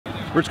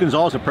Rich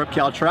Gonzalez of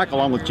PrepCalTrack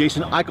along with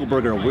Jason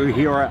Eichelberger. We're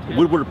here at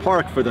Woodward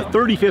Park for the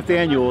 35th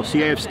annual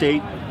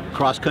CIF-State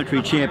Cross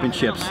Country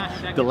Championships.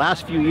 The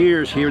last few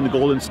years here in the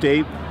Golden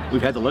State,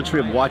 we've had the luxury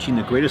of watching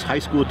the greatest high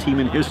school team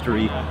in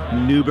history,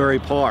 Newberry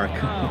Park.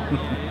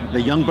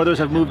 The Young brothers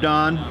have moved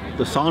on,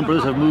 the Solon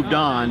brothers have moved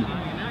on,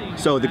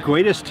 so the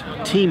greatest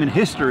team in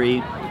history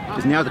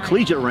is now the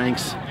collegiate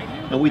ranks,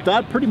 and we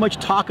thought pretty much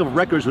talk of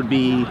records would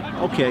be,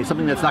 okay,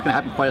 something that's not going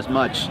to happen quite as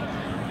much.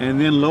 And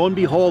then lo and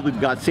behold,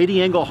 we've got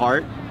Sadie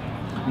Engelhardt,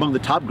 among the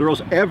top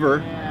girls ever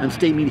in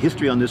state meet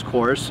history on this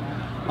course.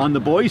 On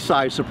the boys'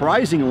 side,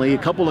 surprisingly, a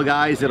couple of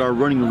guys that are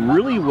running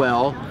really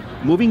well,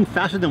 moving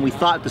faster than we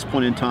thought at this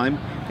point in time.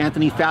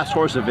 Anthony Fast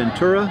Horse of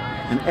Ventura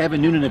and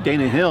Evan Noonan of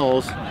Dana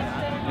Hills.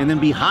 And then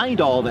behind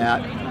all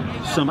that,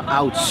 some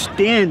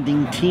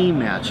outstanding team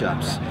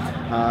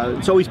matchups.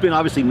 It's always been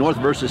obviously North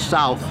versus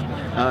South.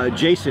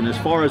 Jason, as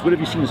far as, what have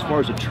you seen as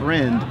far as a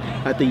trend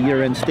at the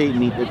year-end state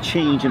meet, a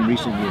change in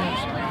recent years?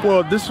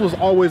 Well, this was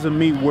always a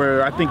meet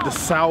where I think the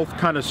South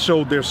kind of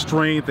showed their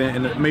strength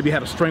and maybe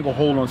had a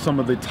stranglehold on some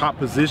of the top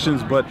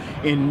positions, but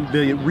in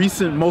the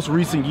most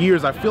recent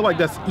years, I feel like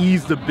that's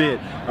eased a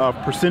bit.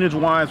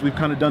 Percentage-wise, we've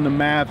kind of done the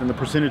math, and the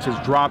percentage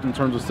has dropped in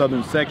terms of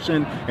Southern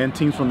section and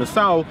teams from the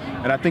South,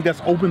 and I think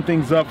that's opened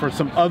things up for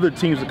some other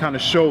teams to kind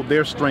of show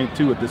their strength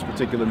too at this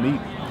particular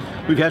meet.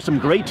 We've had some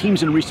great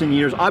teams in recent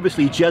years.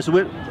 Obviously,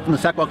 Jesuit from the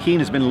Sac-Joaquin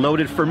has been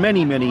loaded for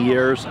many, many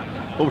years.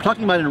 What we're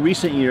talking about in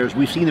recent years,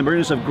 we've seen the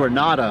emergence of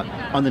Granada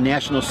on the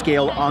national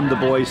scale on the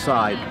boys'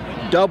 side.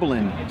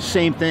 Dublin,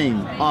 same thing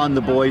on the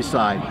boys'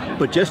 side.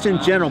 But just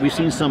in general, we've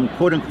seen some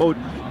quote-unquote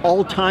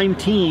all-time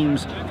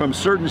teams from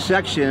certain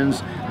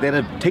sections that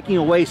have taken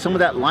away some of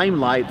that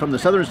limelight from the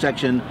southern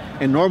section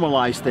and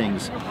normalized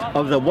things.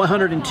 Of the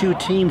 102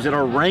 teams that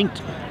are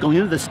ranked going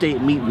into the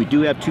state meet, we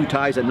do have 2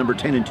 ties at number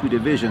 10 in 2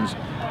 divisions.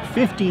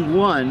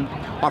 51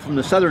 are from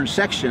the southern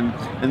section,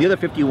 and the other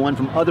 51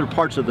 from other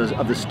parts of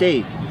the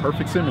state.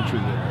 Perfect symmetry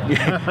there.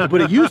 Yeah,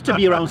 but it used to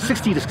be around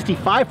 60 to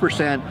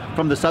 65%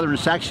 from the southern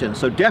section.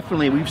 So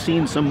definitely we've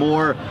seen some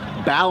more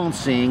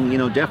balancing,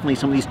 definitely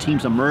some of these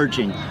teams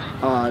emerging.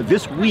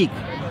 This week,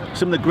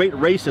 some of the great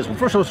races. Well,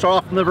 first we'll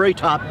start off from the very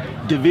top,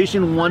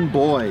 Division I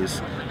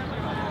boys.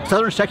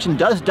 Southern section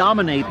does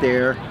dominate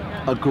there.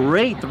 A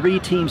great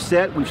 3-team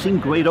set. We've seen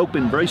Great Oak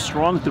been very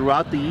strong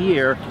throughout the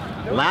year.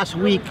 Last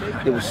week,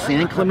 it was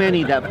San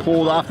Clemente that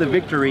pulled off the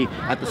victory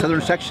at the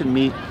Southern Section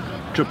meet.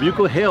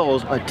 Trabuco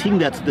Hills, a team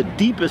that's the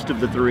deepest of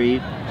the 3,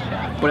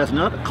 but has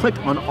not clicked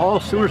on all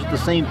cylinders at the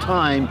same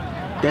time.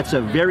 That's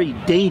a very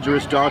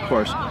dangerous dark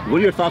horse. What are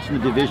your thoughts on the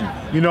division?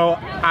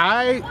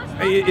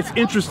 It's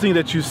interesting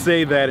that you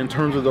say that in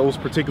terms of those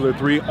particular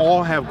 3.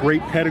 All have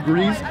great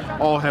pedigrees,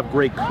 all have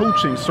great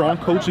coaching, strong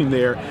coaching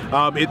there.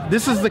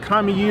 This is the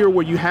kind of year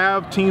where you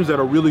have teams that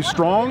are really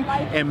strong,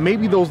 and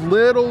maybe those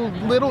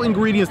little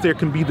ingredients there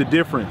can be the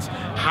difference.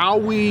 How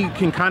we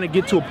can kind of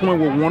get to a point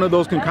where one of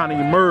those can kind of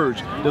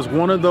emerge. Does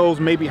one of those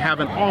maybe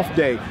have an off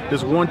day?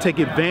 Does one take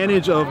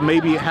advantage of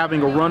maybe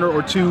having a runner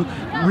or 2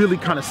 really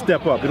kind of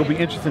step up? It'll be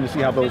interesting to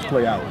see how those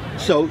play out.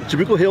 So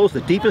Trabuco Hills,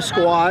 the deepest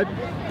squad,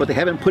 but they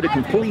haven't put it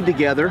completely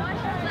together.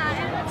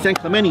 San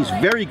Clemente's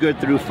very good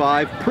through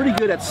 5, pretty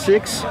good at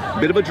 6,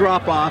 bit of a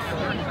drop off.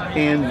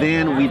 And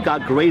then we've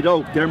got Great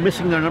Oak. They're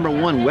missing their number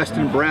 1,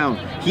 Weston Brown.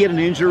 He had an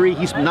injury.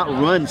 He's not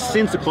run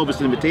since the Clovis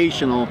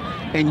Invitational,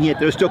 and yet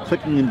they're still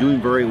clicking and doing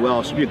very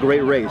well. So it'll be a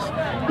great race.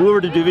 Move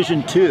over to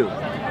Division 2.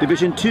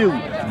 Division 2,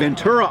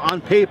 Ventura on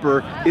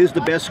paper is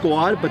the best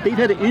squad, but they've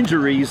had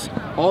injuries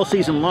all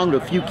season long to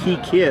a few key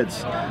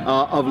kids.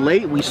 Of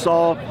late, we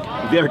saw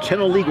their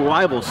General League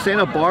rival,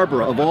 Santa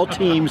Barbara, of all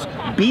teams,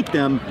 beat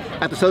them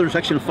at the Southern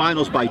Section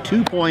Finals by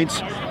 2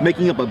 points,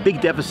 making up a big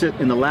deficit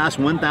in the last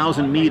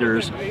 1,000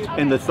 meters.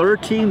 And the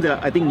third team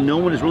that I think no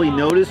one has really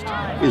noticed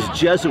is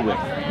Jesuit.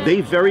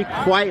 They've very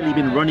quietly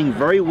been running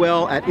very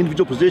well at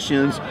individual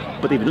positions,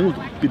 but they've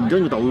been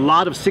dealing with a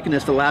lot of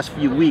sickness the last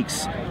few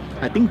weeks.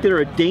 I think they're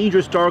a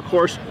dangerous dark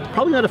horse,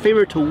 probably not a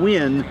favorite to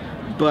win,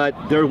 but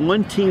they're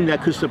one team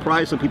that could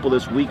surprise some people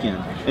this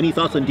weekend. Any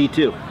thoughts on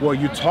D2? Well,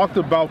 you talked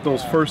about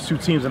those first 2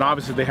 teams, and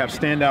obviously they have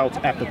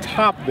standouts at the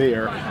top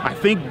there. I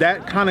think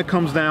that kind of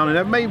comes down, and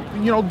that may,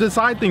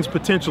 decide things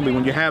potentially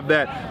when you have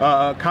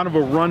that kind of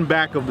a run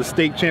back of the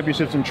state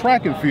championships in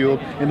track and field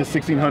in the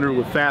 1600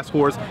 with Fast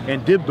Horse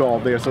and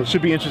Dibdall there. So it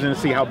should be interesting to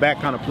see how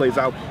that kind of plays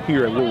out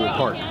here at Woodward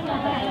Park.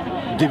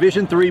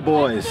 Division 3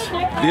 boys.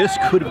 This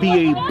could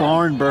be a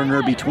barn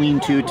burner between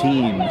 2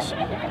 teams.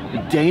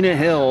 Dana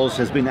Hills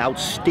has been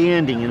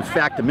outstanding. In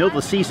fact, the middle of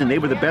the season, they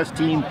were the best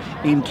team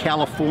in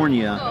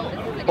California.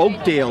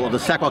 Oakdale of the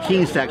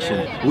Sac-Joaquin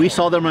section. We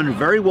saw them run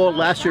very well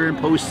last year in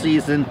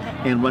postseason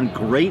and run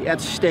great at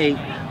state.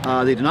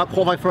 They did not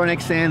qualify for an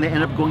XN. They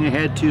ended up going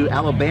ahead to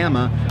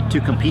Alabama to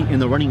compete in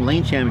the running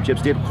lane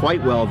championships. Did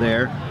quite well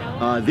there.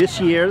 This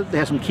year, they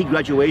have some key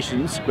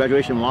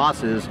graduation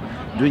losses,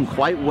 doing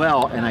quite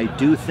well, and I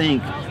do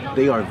think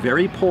they are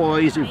very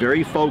poised,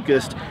 very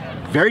focused.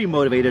 very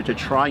motivated to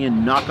try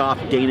and knock off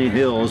Dana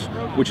Hills,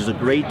 which is a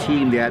great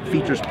team that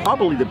features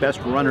probably the best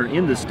runner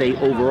in the state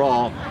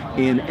overall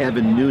in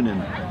Evan Noonan.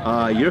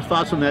 Your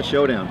thoughts on that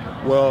showdown?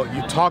 Well,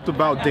 you talked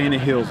about Dana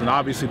Hills, and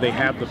obviously they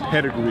have the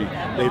pedigree.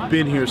 They've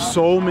been here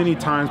so many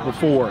times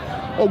before.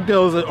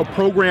 Oakdale is a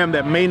program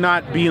that may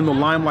not be in the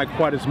limelight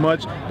quite as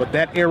much, but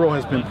that arrow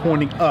has been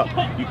pointing up.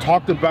 You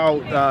talked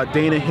about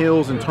Dana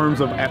Hills in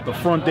terms of at the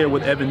front there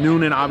with Evan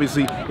Noonan,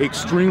 obviously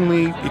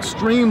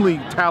extremely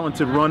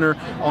talented runner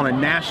on a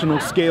national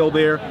scale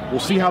there. We'll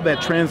see how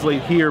that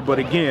translates here, but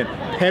again,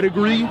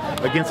 pedigree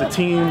against a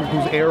team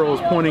whose arrow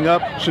is pointing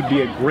up should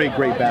be a great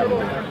battle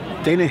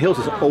there. Dana Hills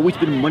has always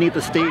been money at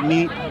the state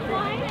meet.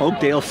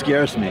 Oakdale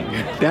scares me.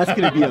 That's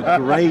going to be a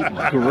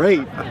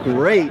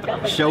great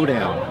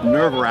showdown.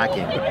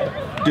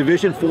 Nerve-wracking.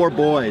 Division 4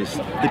 boys.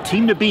 The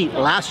team to beat,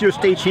 last year's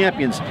state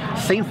champions,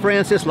 St.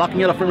 Francis,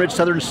 locking out a Flint Ridge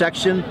Southern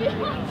section.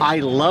 I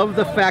love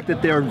the fact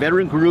that they're a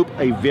veteran group,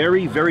 a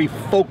very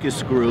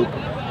focused group,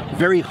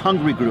 very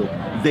hungry group.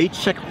 They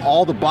check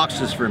all the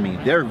boxes for me.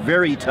 They're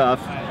very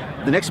tough.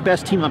 The next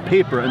best team on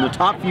paper, and the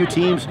top few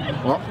teams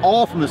are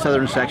all from the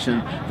southern section.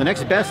 The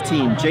next best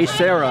team, J.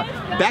 Sarah,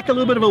 back a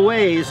little bit of a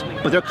ways,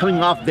 but they're coming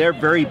off their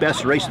very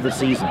best race of the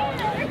season.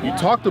 You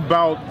talked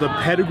about the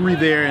pedigree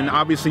there, and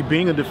obviously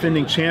being a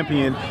defending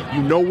champion,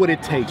 you know what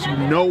it takes. You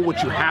know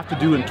what you have to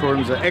do in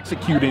terms of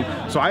executing.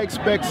 So I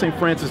expect St.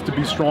 Francis to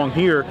be strong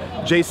here.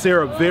 J.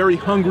 Sarah, very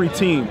hungry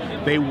team.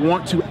 They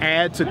want to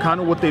add to kind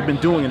of what they've been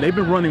doing, and they've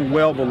been running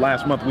well the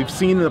last month. We've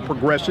seen the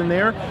progression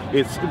there.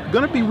 It's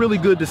going to be really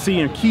good to see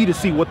and key to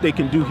see what they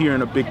can do here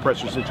in a big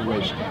pressure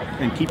situation.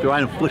 And keep your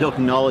eye on Foothill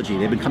Technology.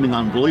 They've been coming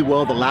on really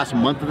well the last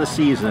month of the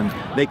season.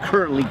 They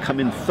currently come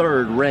in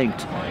 3rd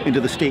ranked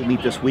into the state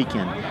meet this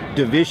weekend.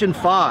 Division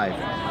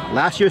 5,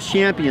 last year's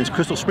champions,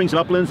 Crystal Springs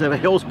Uplands of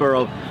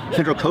Hillsboro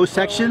Central Coast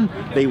section.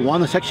 They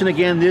won the section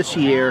again this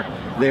year.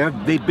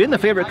 They've been the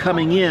favorite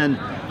coming in.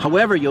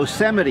 However,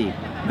 Yosemite,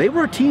 they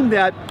were a team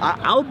that,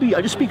 I'll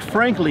just speak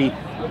frankly,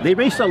 they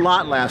raced a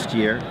lot last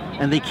year,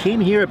 and they came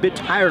here a bit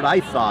tired, I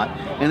thought,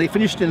 and they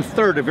finished in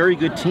 3rd, a very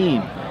good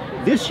team.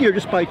 This year,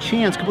 just by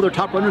chance, a couple of their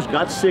top runners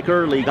got sick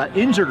early, got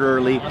injured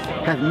early,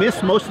 have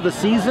missed most of the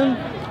season.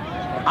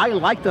 I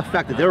like the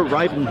fact that they're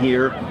arriving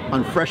here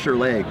on fresher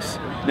legs.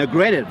 Now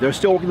granted, they're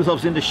still working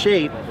themselves into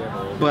shape,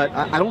 but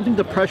I don't think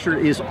the pressure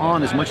is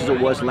on as much as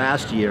it was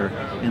last year,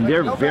 and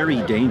they're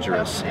very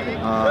dangerous.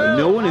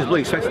 No one is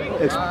really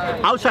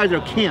outside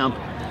their camp,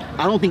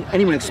 I don't think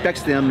anyone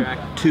expects them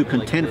to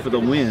contend for the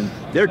win.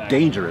 They're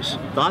dangerous.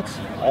 Thoughts?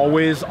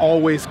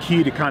 Always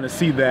key to kind of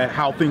see that,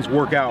 how things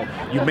work out.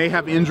 You may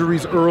have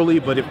injuries early,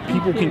 but if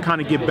people can kind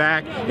of get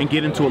back and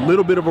get into a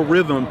little bit of a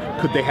rhythm,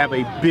 could they have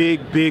a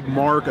big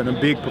mark and a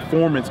big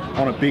performance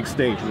on a big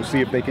stage? We'll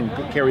see if they can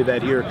carry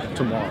that here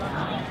tomorrow.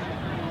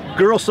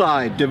 Girls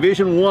side,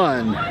 Division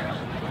 1,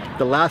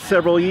 the last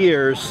several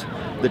years,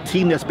 the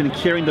team that's been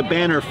carrying the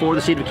banner for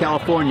the state of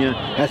California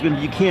has been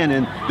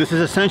Buchanan. This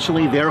is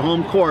essentially their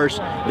home course.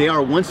 They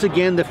are once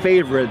again the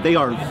favorite. They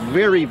are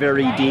very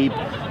deep,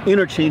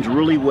 interchange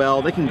really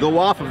well. They can go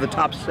off of the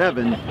top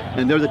 7,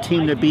 and they're the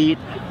team to beat.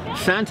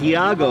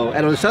 Santiago,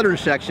 out of the southern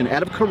section,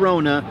 out of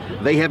Corona,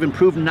 they have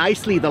improved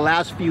nicely the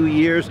last few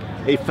years.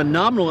 A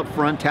phenomenal up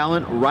front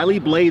talent, Riley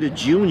Blade, a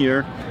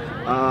junior.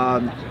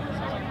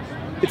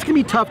 It's gonna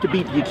be tough to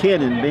beat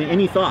Buchanan.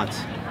 Any thoughts?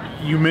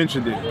 You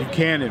mentioned it,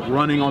 Buchanan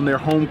running on their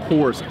home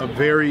course, a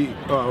very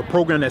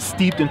program that's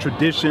steeped in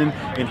tradition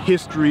and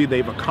history.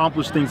 They've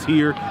accomplished things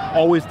here,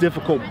 always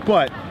difficult,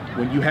 but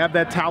when you have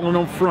that talent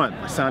on front,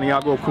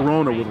 Santiago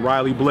Corona with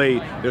Riley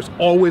Blade, there's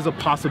always a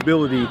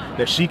possibility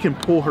that she can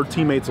pull her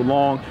teammates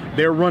along.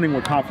 They're running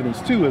with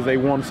confidence too, as they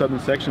won Southern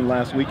Section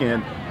last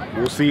weekend.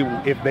 We'll see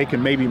if they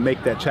can maybe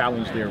make that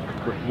challenge there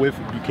with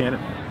Buchanan.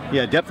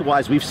 Yeah,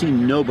 depth-wise, we've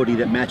seen nobody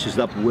that matches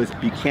up with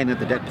Buchanan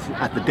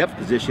at the depth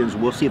positions.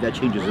 We'll see if that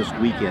changes this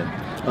weekend.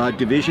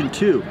 Division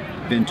 2,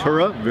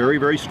 Ventura,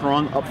 very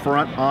strong up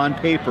front on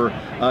paper.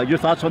 Your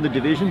thoughts on the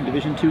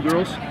Division 2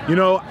 girls? You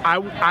know,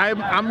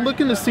 I'm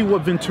looking to see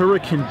what Ventura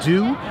can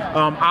do.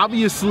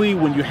 Obviously,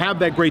 when you have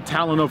that great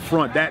talent up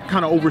front, that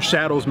kind of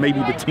overshadows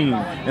maybe the team,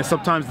 and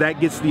sometimes that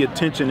gets the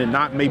attention and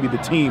not maybe the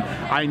team.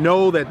 I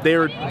know that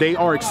they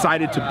are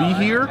excited to be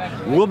here.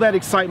 Will that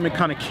excitement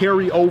kind of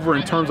carry over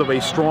in terms of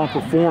a strong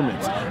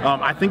performance?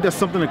 I think that's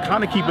something to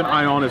kind of keep an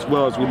eye on as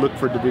well as we look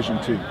for Division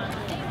 2.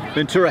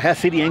 Ventura has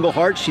Sadie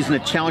Engelhardt. She's in a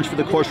challenge for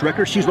the course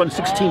record. She's run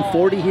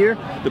 16:40 here.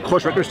 The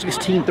course record is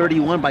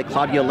 16:31 by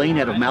Claudia Lane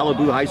out of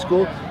Malibu High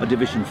School, a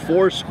Division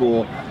 4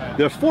 school.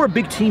 There are 4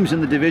 big teams in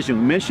the division.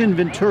 We mentioned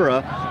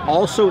Ventura,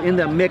 also in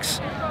the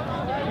mix,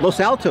 Los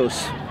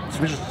Altos,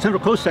 Central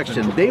Coast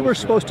section. They were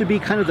supposed to be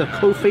kind of the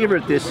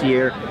co-favorite this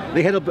year.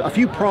 They had a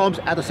few problems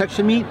at the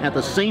section meet. At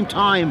the same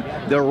time,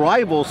 their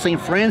rival,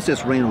 St.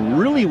 Francis, ran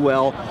really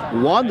well,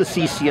 won the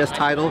CCS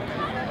title.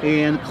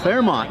 And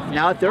Claremont,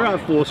 now that they're at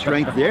full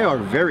strength, they are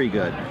very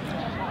good.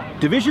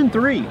 Division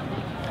 3,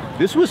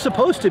 this was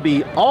supposed to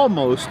be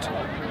almost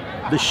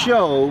the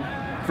show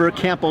for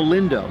Campo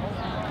Lindo.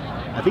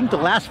 I think the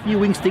last few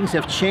weeks things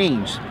have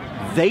changed.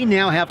 They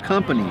now have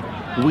company.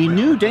 We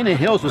knew Dana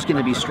Hills was going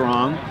to be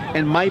strong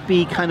and might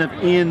be kind of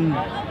in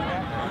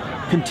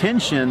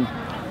contention.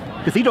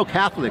 Cathedral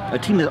Catholic, a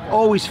team that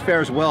always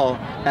fares well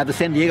at the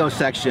San Diego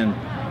section,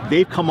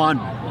 they've come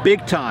on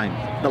big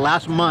time the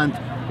last month.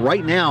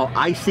 Right now,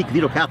 I see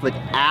Cathedral Catholic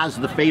as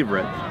the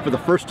favorite for the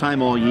first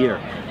time all year.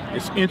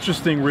 It's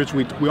interesting, Rich.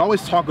 We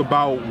always talk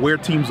about where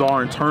teams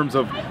are in terms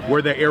of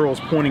where their arrow is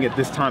pointing at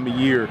this time of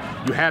year.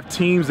 You have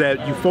teams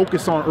that you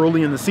focus on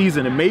early in the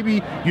season, and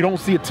maybe you don't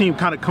see a team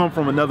kind of come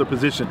from another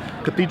position.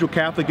 Cathedral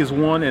Catholic is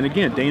one, and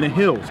again, Dana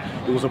Hills.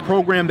 It was a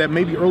program that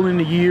maybe early in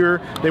the year,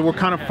 they were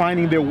kind of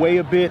finding their way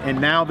a bit, and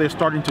now they're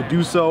starting to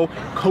do so.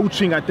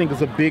 Coaching, I think,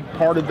 is a big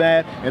part of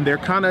that, and they're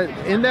kind of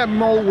in that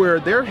mode where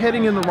they're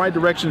heading in the right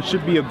direction.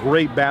 Should be a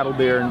great battle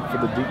there for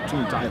the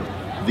team title.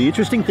 The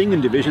interesting thing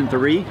in Division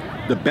III,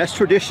 the best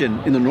tradition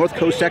in the North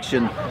Coast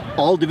section,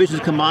 all divisions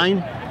combined,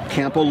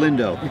 Campo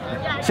Lindo.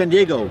 San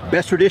Diego,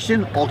 best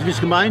tradition, all divisions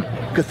combined,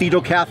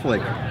 Cathedral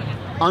Catholic.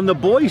 On the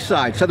boys'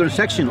 side, Southern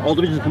section, all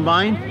divisions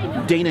combined,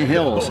 Dana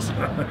Hills.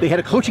 They had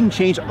a coaching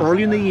change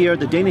early in the year.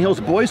 The Dana Hills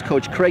boys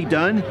coach, Craig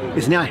Dunn,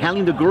 is now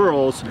handling the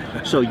girls.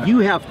 So you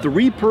have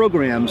 3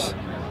 programs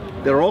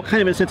that are all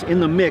kind of, in a sense, in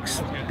the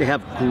mix. They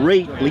have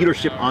great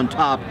leadership on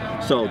top.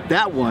 So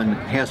that one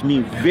has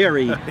me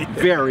very,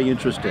 very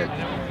interested.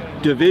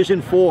 Division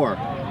IV,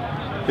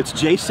 it's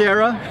Jay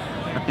Sarah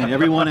and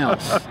everyone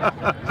else.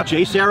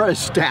 Jay Sarah is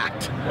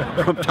stacked.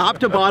 From top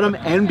to bottom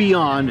and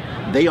beyond,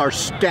 they are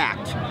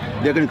stacked.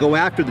 They're going to go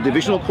after the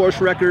divisional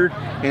course record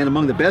and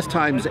among the best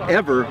times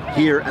ever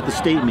here at the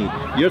state meet.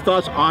 Your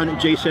thoughts on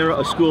Jay Sarah,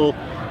 a school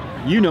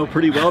you know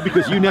pretty well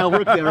because you now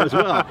work there as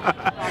well.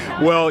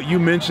 Well, you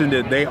mentioned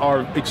it. They are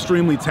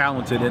extremely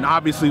talented, and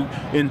obviously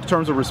in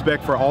terms of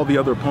respect for all the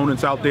other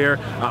opponents out there,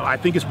 I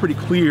think it's pretty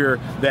clear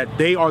that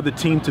they are the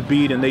team to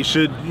beat, and they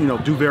should,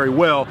 do very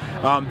well.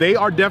 They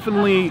are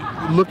definitely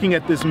looking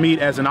at this meet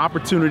as an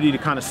opportunity to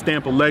kind of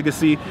stamp a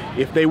legacy.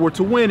 If they were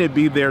to win, it'd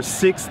be their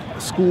 6th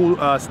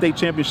school state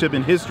championship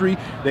in history.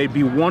 They'd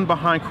be one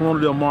behind Corona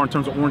Del Mar in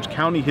terms of Orange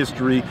County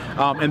history,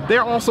 and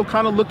they're also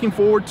kind of looking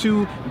forward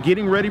to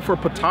getting ready for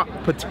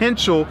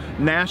potential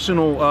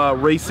national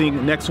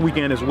racing next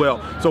weekend as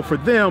well. So for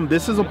them,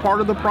 this is a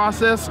part of the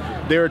process.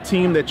 They're a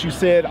team that you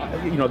said,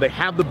 they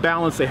have the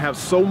balance, they have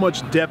so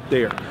much depth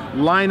there,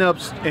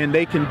 lineups, and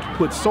they can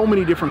put so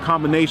many different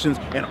combinations,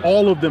 and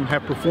all of them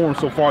have performed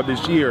so far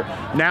this year.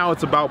 Now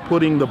it's about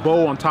putting the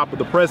bow on top of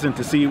the present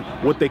to see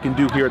what they can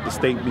do here at the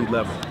state meet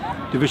level.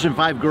 Division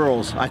V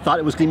girls, I thought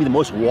it was going to be the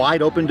most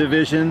wide open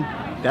division.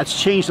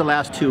 That's changed the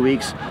last 2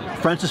 weeks.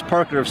 Francis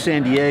Parker of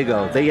San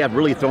Diego, they have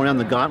really thrown down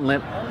the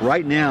gauntlet.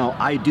 Right now,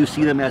 I do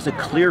see them as a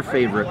clear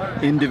favorite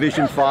in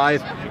Division V.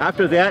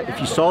 After that, if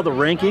you saw the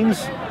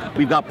rankings,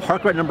 we've got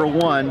Parker at number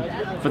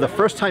 1. For the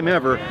first time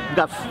ever, we've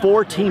got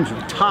 4 teams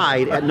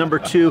tied at number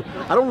 2.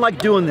 I don't like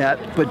doing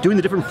that, but doing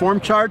the different form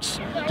charts,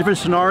 different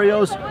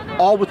scenarios,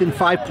 all within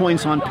 5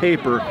 points on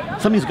paper,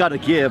 something's got to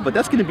give, but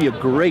that's going to be a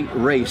great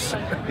race.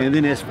 And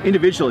then as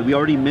individually, we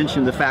already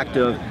mentioned the fact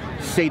of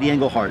Sadie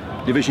Engelhardt,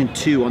 Division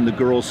II on the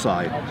girls'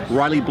 side.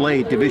 Riley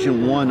Blade,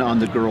 Division I on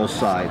the girls'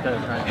 side.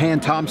 Han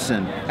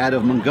Thompson out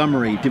of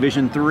Montgomery,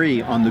 Division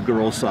III on the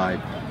girls'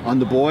 side. On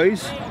the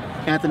boys,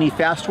 Anthony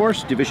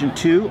Fasthorse, Division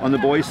II on the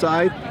boys'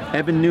 side.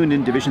 Evan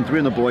Noonan, Division III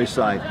on the boys'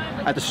 side.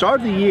 At the start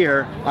of the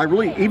year,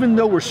 even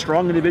though we're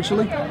strong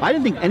individually, I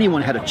didn't think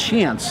anyone had a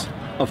chance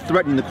of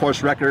threatening the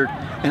course record,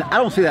 and I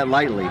don't say that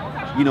lightly.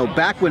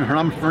 Back when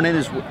Herman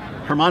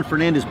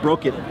Fernandez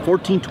broke it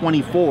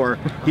 14:24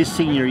 his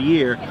senior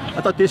year,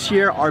 I thought this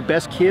year our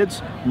best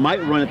kids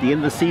might run at the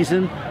end of the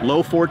season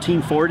low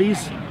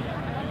 1440s.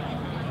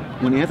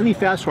 When Anthony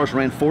Fasthorse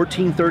ran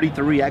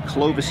 14:33 at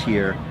Clovis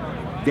here,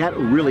 that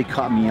really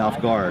caught me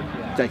off guard,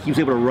 that he was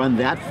able to run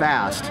that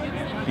fast.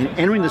 And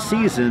entering the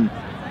season,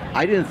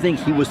 I didn't think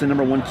he was the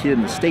number 1 kid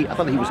in the state. I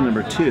thought he was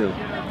number 2.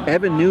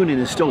 Evan Noonan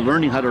is still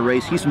learning how to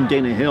race. He's from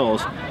Dana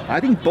Hills. I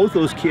think both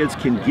those kids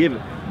can give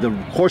the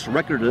course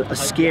record a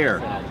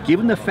scare.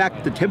 Given the fact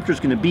that the temperature is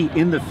going to be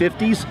in the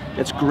 50s,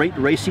 that's great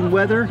racing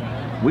weather.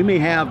 We may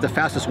have the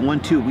fastest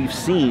 1-2 we've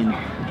seen.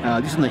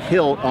 This is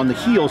on the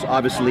heels,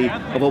 obviously,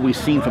 of what we've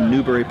seen from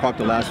Newbury Park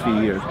the last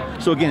few years.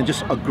 So again,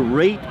 just a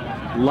great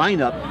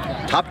lineup,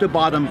 top to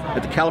bottom,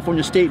 at the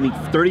California State Meet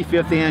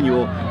 35th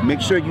Annual.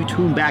 Make sure you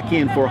tune back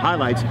in for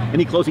highlights.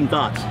 Any closing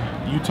thoughts?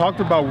 You talked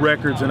about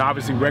records, and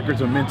obviously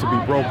records are meant to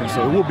be broken,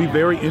 so it will be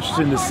very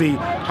interesting to see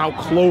how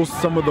close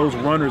some of those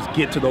runners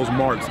get to those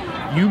marks.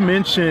 You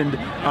mentioned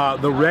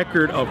the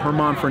record of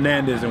Herman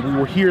Fernandez, and we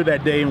were here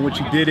that day in which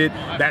he did it.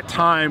 That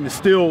time is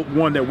still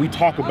one that we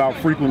talk about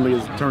frequently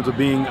in terms of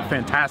being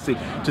fantastic.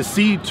 To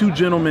see 2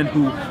 gentlemen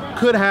who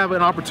could have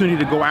an opportunity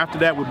to go after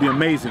that, would be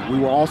amazing. We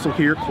will also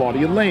hear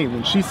Claudia Lane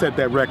when she set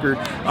that record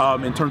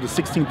in terms of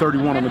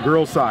 16:31 on the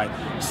girls' side.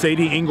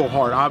 Sadie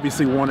Engelhardt,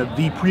 obviously one of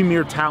the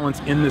premier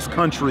talents in this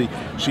country.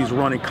 She's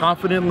running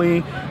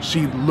confidently.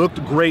 She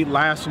looked great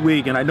last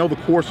week, and I know the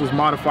course was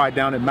modified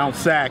down at Mount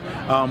Sac,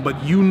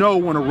 but you know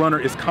when a runner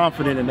is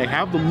confident and they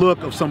have the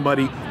look of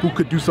somebody who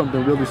could do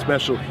something really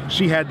special.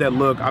 She had that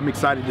look. I'm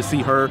excited to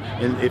see her,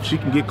 and if she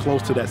can get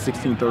close to that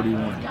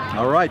 16:31.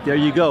 All right, there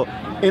you go.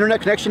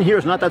 Internet connection here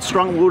is not that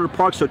strong in Woodward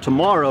Park, so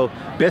tomorrow,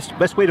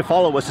 best way to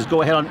follow us is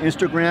go ahead on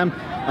Instagram.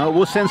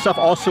 We'll send stuff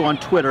also on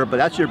Twitter, but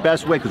that's your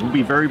best way because we'll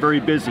be very, very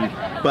busy.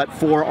 But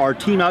for our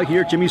team out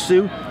here, Jimmy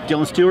Sue,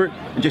 Dylan Stewart,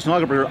 and Jason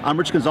Eichelberger, I'm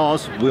Rich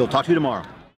Gonzalez. We'll talk to you tomorrow.